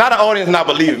the audience not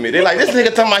believing me. They like, this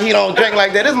nigga talking about he don't drink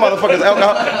like that. This motherfucker's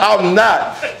alcohol. I'm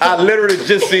not. I literally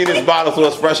just seen this bottle, so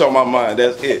it's fresh on my mind.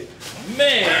 That's it.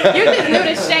 Man. You just knew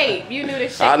the shape. You knew the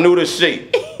shape. I knew the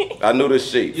shape. I knew the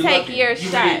shape. Take your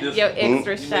shot, your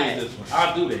extra You shot. made this one.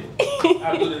 I'll do that.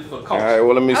 I'll do that for culture. All right,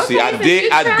 well let me see. Okay,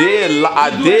 I but did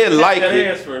you like that it.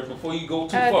 ass first before you go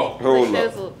too far. Hold Like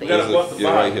up. those little We gotta bust the Yeah,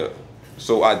 right bottom. here.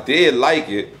 So I did like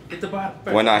it Get the bottom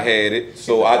first. when I had it.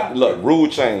 So I look, rule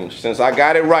change. Since I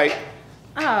got it right,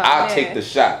 Oh, I'll man. take the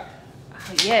shot.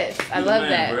 Oh, yes, I You love the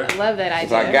that. man, I love that idea.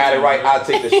 Since I got it right, I'll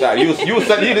take the shot.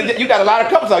 You got a lot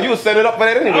of cups out. You was setting it up for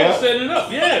that anyway. I was Huh? setting it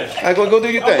up, yeah. All right, go do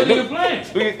your I wasn't thing. even playing.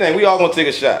 Do your thing. We all gonna take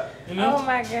a shot. You know? Oh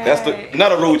my god. That's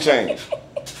another rule change.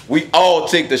 We all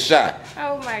take the shot.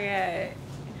 Oh my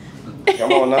god.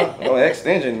 Come on now. No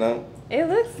extension now. It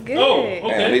looks good. Oh, okay.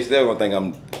 Man, they still gonna think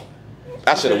I'm.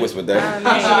 I should have whispered that. Oh,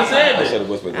 I should have said I that. should have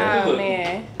whispered that. Oh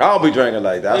man. I don't be drinking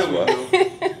like that. That's There we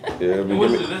why. go. Yeah, And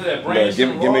what's this? This is that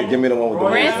Branson give me the one with the Royale.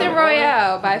 Branson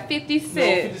Royale by 50 You know,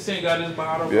 Cent. 50 Cent got his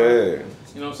bottle. Yeah, You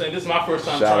know what I'm saying? This is my first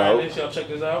time Shout trying out. this. Y'all check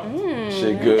this out.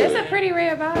 shit good. It's a pretty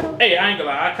rare bottle. Hey, I ain't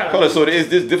gonna lie. I kind Hold on, of. so is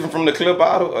this different from the clear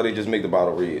bottle, or they just make the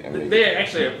bottle red? and make it- They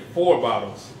actually have 4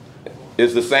 bottles.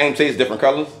 It's the same taste, different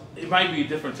colors? It might be a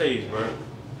different taste, bro.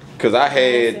 Cause I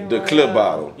had the clear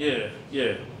bottle. Yeah,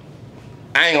 yeah.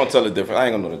 I ain't gonna tell the difference. I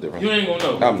ain't gonna know the difference. You ain't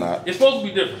gonna know. I'm not. It's supposed to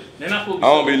be different. They're not supposed to be. I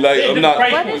don't be like- They're I'm different not-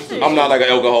 price What points, is too. it? I'm not like an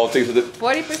alcohol taster.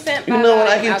 40% You know what?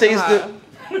 I can taste alcohol.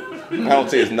 it. I don't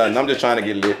taste nothing. I'm just trying to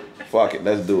get lit. Fuck it,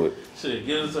 let's do it. Shit,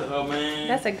 give it to her, man.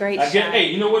 That's a great I shot. get, hey,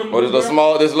 you know what? Oh, this little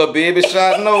small, this little baby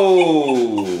shot?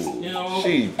 No. You know what No.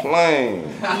 She playing.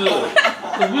 Look,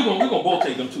 cause we gonna both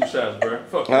take them 2 shots, bro.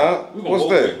 Fuck Huh? that. We gonna What's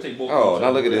both that? take both Oh, them now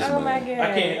shots, look at bro. this, Oh my man.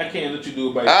 god. I can't let you do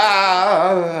it by yourself.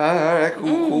 All right,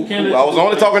 cool. Can't let I was you do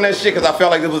only it. talking that shit because I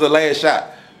felt like this was the last shot.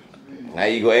 Now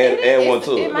you go add one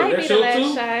to It it. might be That's the your last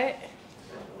 2? shot.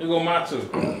 Here go my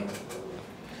 2.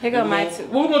 Here go my 2.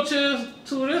 What we gonna cheers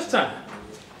to this time?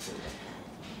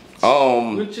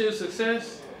 We cheers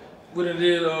success. We done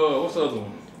did what's the other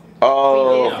one? We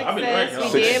I've been did drinking.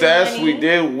 Success, money. we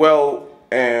did well,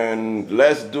 and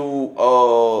let's do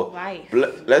Life.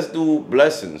 let's do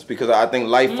blessings because I think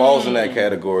life falls in that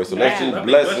category. So let's Yeah. do I think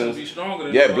blessings. be stronger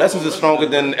than Yeah, blessings is stronger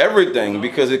than everything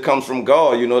because it comes from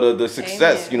God. You know the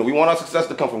success. Amen. You know we want our success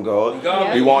to come from God.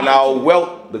 God, We want our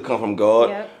wealth to come from God.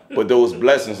 Yep. But those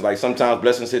blessings, like sometimes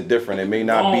blessings hit different. It may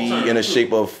not Long be term. in the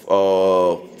shape of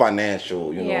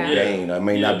financial, Yeah. gain. It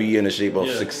may not be in the shape of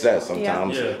Yeah. success.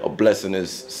 Sometimes Yeah. a blessing is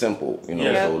simple,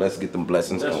 Yeah. So let's get them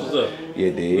blessings That's going. what's up. Yeah,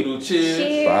 We dig. do cheers.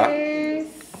 Cheers.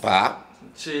 Pop.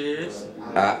 Cheers.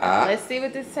 Let's see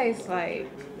what this tastes like.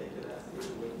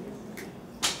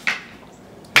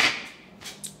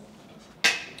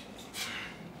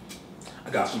 I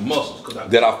got some muscles.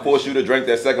 Did I force you to drink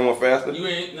that second one faster? You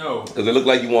ain't no. Because it looked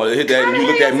like you wanted to hit that, and you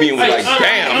looked at me and was Hey, like,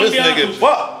 damn, I'm this be honest nigga, with you.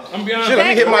 fuck. I'm be honest. Shit, let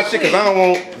me hit my That shit because I don't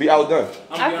want to be outdone.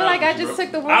 I feel like I just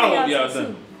took the one I don't y'all want to be took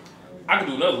outdone. I can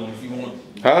do another one if you want.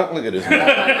 Huh? Look at this.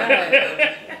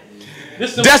 Man.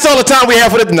 This is That's all the time we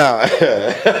have for the now.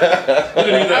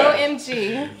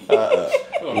 OMG.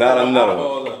 Not another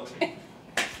one.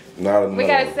 Not another We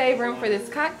gotta one. save room for this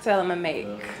cocktail I'm gonna make.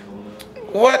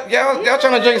 What? Y'all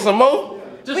trying to drink some more?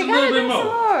 Just We a gotta little bit drink some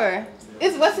more.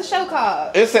 more. What's the show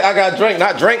called? It said I got drink,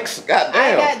 not drinks. God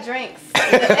I damn. got drinks.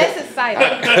 S is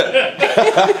silent.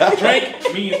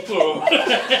 Drink means plural.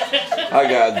 I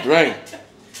got drink.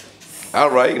 All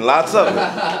right, lots of it.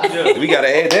 Yeah. We gotta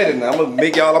add that in there. I'm gonna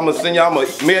send y'all, I'm gonna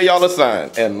mail y'all a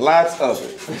sign. And lots of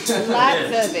it.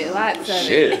 Lots of it. Lots of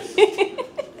Shit. it.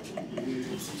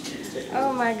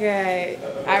 Oh my god.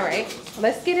 All right,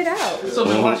 let's get it out. So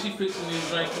man, while she fixing these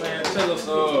drinks, man, tell us,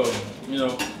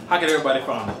 how can everybody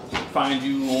find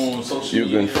you on social You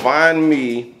media? can find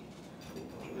me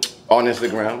on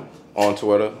Instagram, on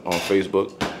Twitter, on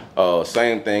Facebook.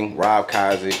 Same thing, Rob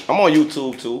Kazi. I'm on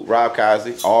YouTube too, Rob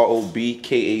Kazi,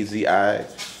 ROBKAZI.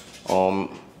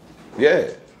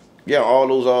 Yeah, all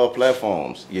those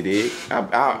platforms. You dig?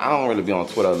 I don't really be on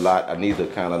Twitter a lot. I need to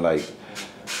kind of like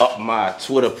up my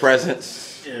Twitter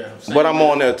presence. Yeah. But I'm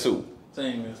on there too.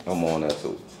 Same as. I'm on there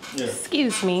too. Yeah.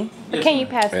 Excuse me. Yes, Can you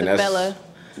ma'am. pass And the that's Bella?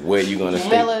 where you gonna stay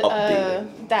Bella,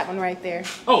 updated. that one right there.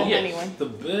 Oh the yeah. honey one. The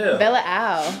bell. Bella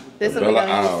Owl. This is what we're Bella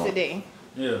gonna Owl. use today.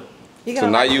 Yeah. You're So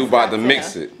gonna now love you this about to cocktail.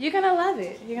 mix it. You're gonna love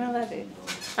it. You're gonna love it.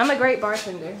 I'm a great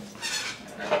bartender.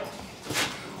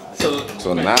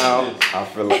 So man, now what is I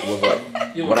feel like what's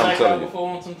up? You What ever I'm black out telling you. before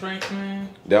on some drinks, man?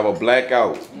 They have a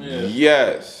blackout. Yeah.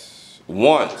 Yes.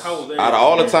 Once. How was that? Out of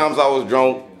all the times I was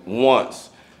drunk, once.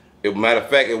 Matter of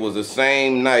fact, it was the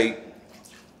same night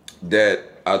that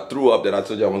I threw up that I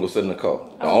told you I want to go sit in the car.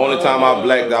 The only time I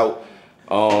blacked out.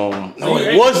 No,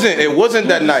 it wasn't. It wasn't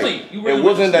that You night. went to sleep. You really It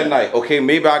went to wasn't that sleep. night. Okay,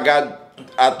 maybe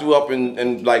I threw up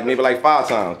in like maybe like 5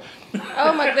 times.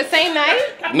 Oh my, the same night?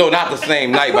 No, not the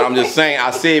same night, but I'm just saying I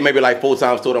said maybe like 4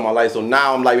 times total in my life. So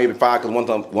now I'm like maybe 5 because one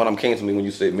of them came to me when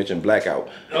you mentioned blackout.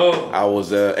 Oh. I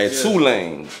was at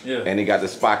Tulane, Yeah. and they got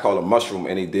this spot called a Mushroom,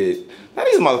 and they did. Now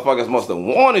these motherfuckers must have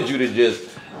wanted you to just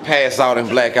pass out and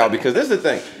black out because this is the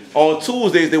thing. On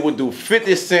Tuesdays they would do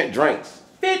 50-cent drinks.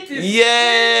 50.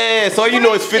 Yeah, so you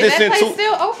know it's 50 Is that cent. place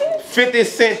still open? 50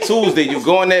 cent Tuesday. You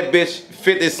go in that bitch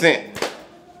 50 cent.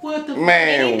 What the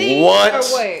Man, Anything what? Or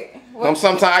what?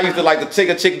 Sometimes I used to like to take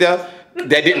a chick there that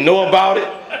didn't know about it.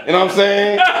 You know what I'm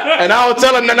saying? And I would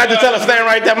tell her, I just tell her, stand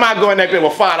right there, I go in that bitch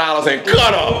with $5 and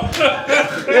cut up.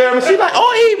 Yeah, but she like,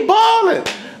 oh, he balling.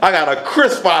 I got a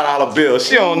crisp $5 bill.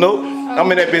 She don't know. I'm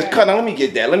in that bitch cutting. Let me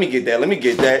get that. Let me get that. Let me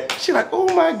get that. She like,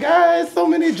 oh my God, so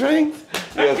many drinks.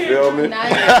 You feel me?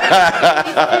 Nice.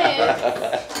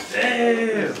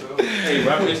 Damn. Hey,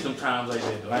 bro, I miss them times like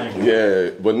that. Though. I ain't gonna- Yeah,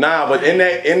 but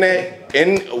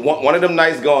in one of them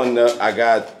nights going there, I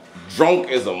got drunk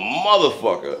as a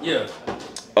motherfucker. Yeah.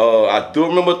 I do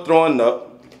remember throwing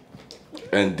up,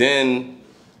 and then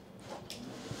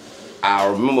I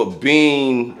remember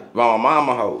being by my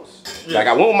mama's house. Yeah. Like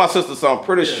I went with my sister, so I'm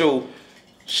pretty sure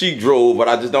she drove, but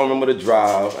I just don't remember the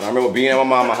drive. And I remember being at my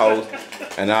mama's house,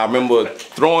 and I remember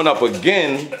throwing up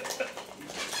again.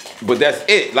 But that's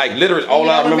it. Like literally, all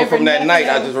I remember from that night,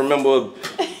 I just remember.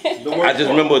 I just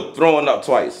remember throwing up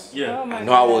twice. Yeah. Oh my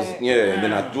No, I was God. and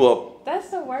then I threw up. That's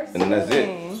the worst. And then that's it.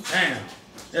 feeling. Damn.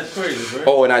 That's crazy, bro.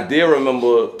 Oh, and I did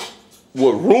remember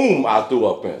what room I threw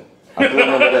up in. I do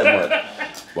remember that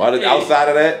much. But outside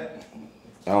of that,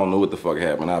 I don't know what the fuck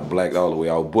happened. I blacked all the way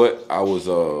out. But I was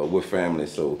with family,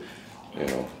 so you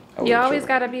know. You always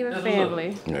gotta be with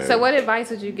family. Yeah. So what advice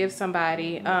would you give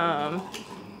somebody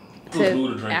Who's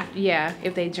new to drink?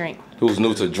 if they drink? Who's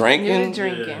new to drinking? New to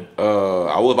drinking.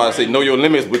 I was about to say know your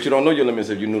limits, but you don't know your limits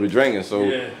if you're new to drinking.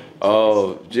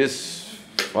 So just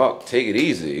fuck, take it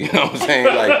easy. You know what I'm saying?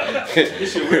 Like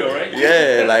This shit real, right?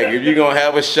 yeah, like if you're gonna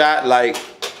have a shot, like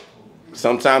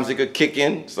sometimes it could kick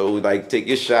in. So like take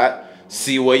your shot,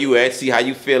 see where you at, see how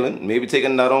you feeling. Maybe take a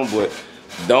nut on, but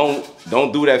don't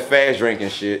do that fast drinking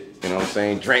shit. You know what I'm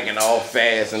saying? Drinking all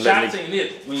fast and Shots ain't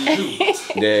it when you do.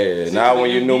 Yeah, now when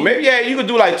you know, maybe you could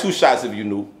do like 2 shots if you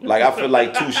knew. Like I feel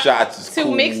like 2 shots is Two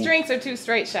cool. mixed drinks or 2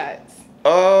 straight shots?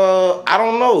 I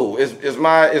don't know. Is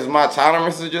my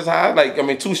tolerance just high? Like I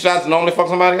mean, 2 shots normally fuck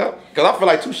somebody up? Cause I feel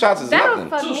like 2 shots is That'll nothing.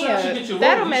 fuck 2 me shots, you up. get your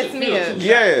That'll roll, mess you me should up. feel 2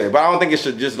 Yeah, but I don't think it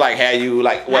should just like have you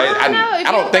like. Well, I don't know. If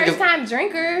I don't you're think a it's. first time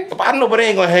drinker. I know, but they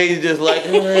ain't gonna have you just like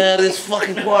this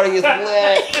fucking party is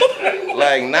black.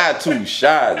 Like not 2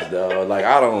 shots, though. Like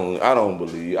I don't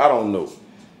believe. I don't know.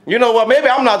 You know what? Maybe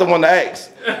I'm not the one to ask.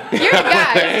 You're a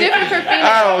guy. It's different for females.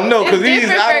 I don't know, cause It's these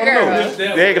different I for don't girls.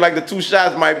 know. They like the 2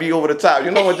 shots might be over the top. You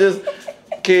know what? Just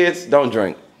kids don't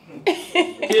drink.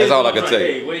 That's all I can tell you.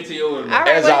 Hey, wait till you're older. All right,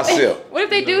 As what I if they- sip. What if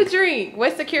they do drink?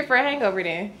 What's the cure for a hangover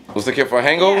then? What's the cure for a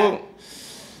hangover?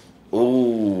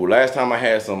 Ooh, last time I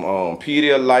had some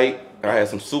Pedialyte. I had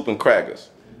some soup and crackers.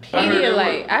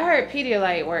 Pedialyte. I heard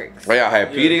Pedialyte works. Yeah, I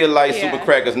had Pedialyte, Yeah. soup and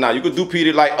crackers. Now you could do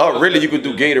Pedialyte. Really, you could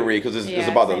do Gatorade because it's Yeah,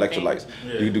 about the same thing. electrolytes.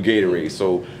 Yeah. You could do Gatorade.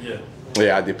 So Yeah.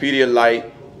 yeah, I did Pedialyte,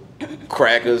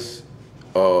 crackers,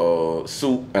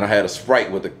 soup, and I had a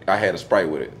Sprite with it. I drank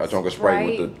a Sprite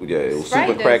with the it was Sprite soup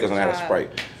and does crackers the and I had a job.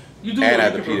 Sprite. You do And know I you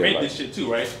had can the prevent Pedialyte. this shit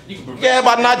too, right? You can prevent Yeah,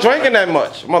 by not drinking that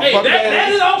much, Hey, motherfucker. that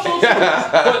is also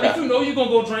true. But if you know you're gonna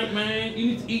go drink, man, you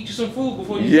need to eat you some food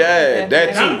before you Yeah, go.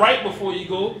 that Not too. right before you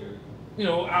go, you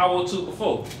know, hour or 2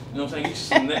 before. You know what I'm saying? Get you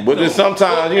some that. But then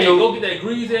sometimes, you know- go get that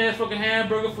greasy ass fucking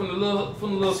hamburger from the little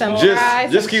Some small.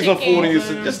 fries, Just some keep some chicken, food in you.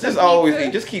 Just always pizza.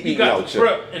 eat. Just keep You eating got out, to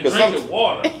prep and Cause drink your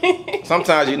water.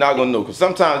 sometimes you're not gonna know. Cause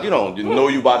sometimes you don't know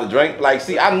you about to drink. Like,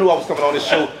 see, I knew I was coming on this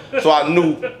show, so I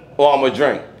knew, oh, I'm gonna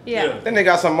drink. Yeah. Then they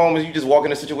got some moments you just walk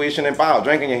in a situation and bow,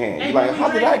 drink in your hand. You're like, how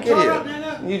did I get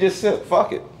here? You just sip.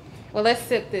 Fuck it. Well, let's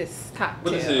sip this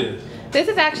cocktail. What this is? This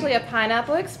is actually a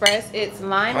Pineapple Express. It's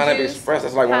lime Pineapple juice, Express,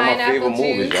 that's like one of my pineapple favorite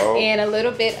movies, juice, y'all. and a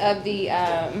little bit of the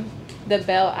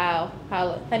Belle Isle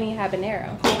honey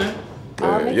habanero. Okay.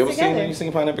 All Yeah. mixed You ever together.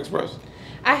 seen Pineapple Express?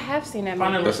 I have seen that movie.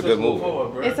 Pineapple That's a good Express movie. go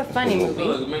forward, bro. It's a funny movie.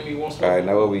 Look, it made me want some. All right,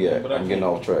 now where we at? But I I'm getting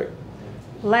can't. off track.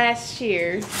 Last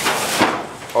cheers.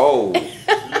 Oh,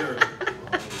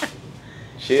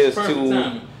 cheers Perfect to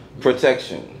timing.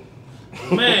 protection.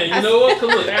 Man, you know what? 'Cause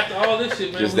look, after all this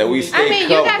shit, man. Just that we need- stay I mean, you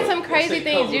got covered. some crazy Stay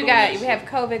things. covered You on got, this we have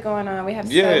COVID going on. We have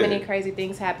so Yeah. many crazy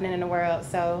things happening in the world.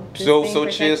 So just So being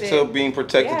cheers to protected. being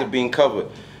protected, to Yeah. being covered.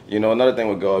 You know, another thing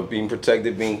with God, being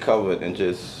protected, being covered, and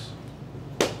just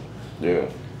Yeah.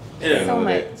 staying So under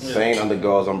much. that, staying under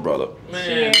God's umbrella. Man,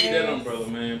 need that Cheers. umbrella,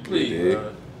 man. Please, Yeah. bro.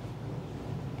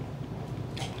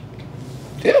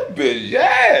 That bitch,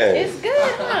 yeah. It's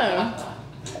good, huh?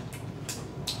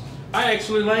 I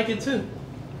actually like it too.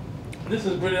 This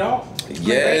is pretty awesome.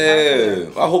 Yeah.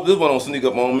 I hope this one don't sneak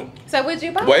up on me. So would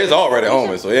you buy? Well, it's already You on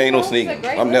should- me, so it ain't no It's a sneaking.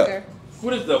 great I'm liquor. there.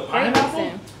 What is the pineapple?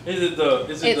 Listen. Is it the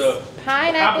It's the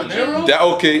pineapple habanero? juice. That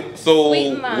okay. So Sweet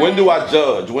and lime. when do I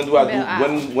judge? When do I Belle Isle. do?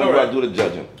 When do I Alright. do the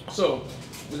judging? So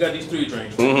we got these 3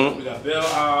 drinks. Mhm. We got Belle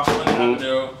Isle, honey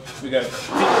habanero. We got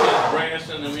 50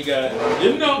 Branson, and we got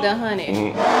didn't know. The honey. Mhm. You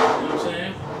know what I'm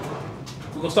saying?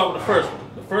 We're gonna start with the first one.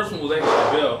 The first one was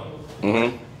actually Belle.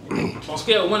 Mhm. On a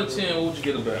scale of 1 to 10, what would you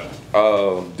get a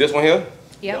Belle? This one here.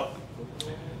 Yep.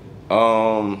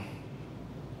 I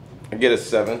get a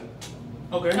 7.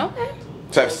 Okay. Okay.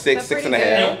 Type 6, That's 6 and a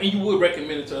pretty half. And you would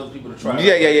recommend it to other people to try?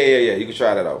 Yeah, it? yeah. You can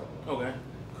try that out. Okay.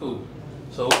 Cool.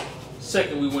 So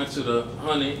second, we went to the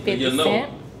honey. 50 you know, cent.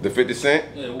 The 50 cent.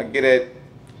 Yeah. I get at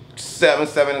 7,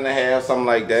 7 and a half, something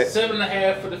like that.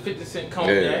 7.5 for the 50 cent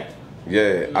cognac.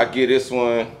 Yeah. I get this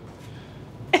one.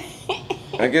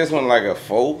 I get this one like a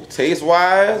 4. Taste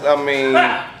wise, I mean,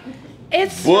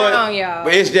 It's strong, y'all.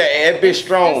 but it's that bitch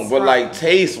strong. It's But strong. like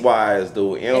taste wise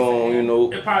though, you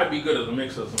know. It'd probably be good as a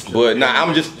mix of some shit. But nah,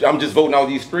 I'm just voting out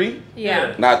these 3.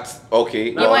 Yeah. Not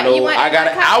okay. want- you want I got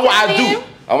it. another cocktail I do. then?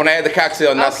 I want to add the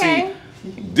cocktail. Now Okay.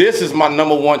 see, this is my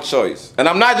number 1 choice, and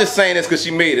I'm not just saying this because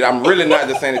she made it. I'm really not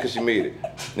just saying it because she made it.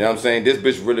 You know what I'm saying? This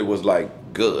bitch really was like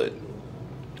good.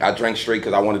 I drank straight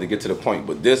because I wanted to get to the point.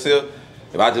 But this here,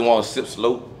 if I just want to sip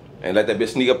slow, and let that bitch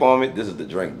sneak up on me, this is the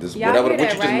drink. This Y'all whatever hear what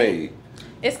that, you just right? made.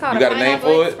 It's called You a got a name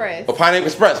Pineapple for Express. it? A Pineapple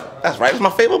Express. That's right. It's my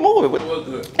favorite movie. It was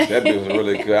good. That bitch was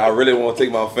really good. I really want to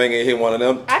take my finger and hit one of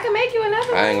them. I can make you another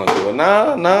one. I ain't gonna do it.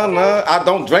 Nah. I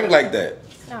don't drink like that.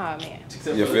 Oh man.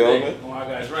 Except You for feel today, me? when I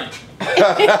got drank.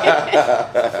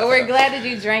 But we're glad that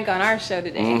you drank on our show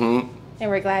today. Mm-hmm. And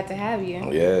we're glad to have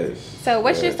you. Yes. So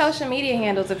what's your yes. social media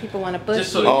handles if people want to book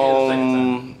Just so you? they can hear the second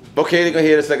time. Okay, they're gonna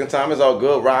hear it a second time. It's all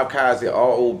good. Rob Kazi,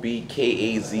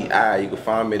 ROBKAZI. You can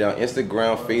find me on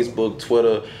Instagram, Facebook,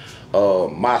 Twitter,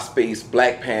 MySpace,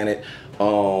 Black Planet,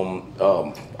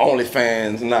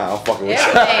 OnlyFans. Nah, I'm fucking with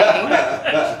you.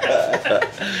 Everything.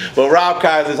 But Rob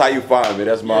Kazi is how you find me.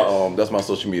 That's my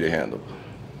social media handle.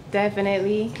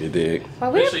 Definitely. You dig?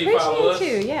 Well, we Make sure you follow us.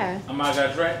 appreciate you. Yeah. I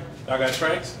got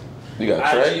tracks. You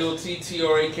got tracks?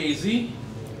 IGotTrakz.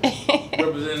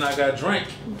 Representing I got drank.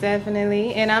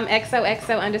 Definitely. And I'm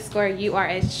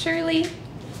XOXO_URS Shirley.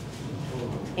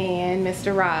 And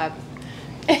Mr. Rob.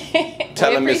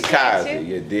 Tell him We Miss Kazi. appreciate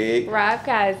You dig? Rob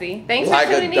Kazi. Thanks Like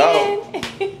for a tuning dog.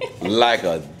 in. Like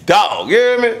a dog. You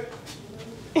hear me?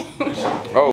 Oh.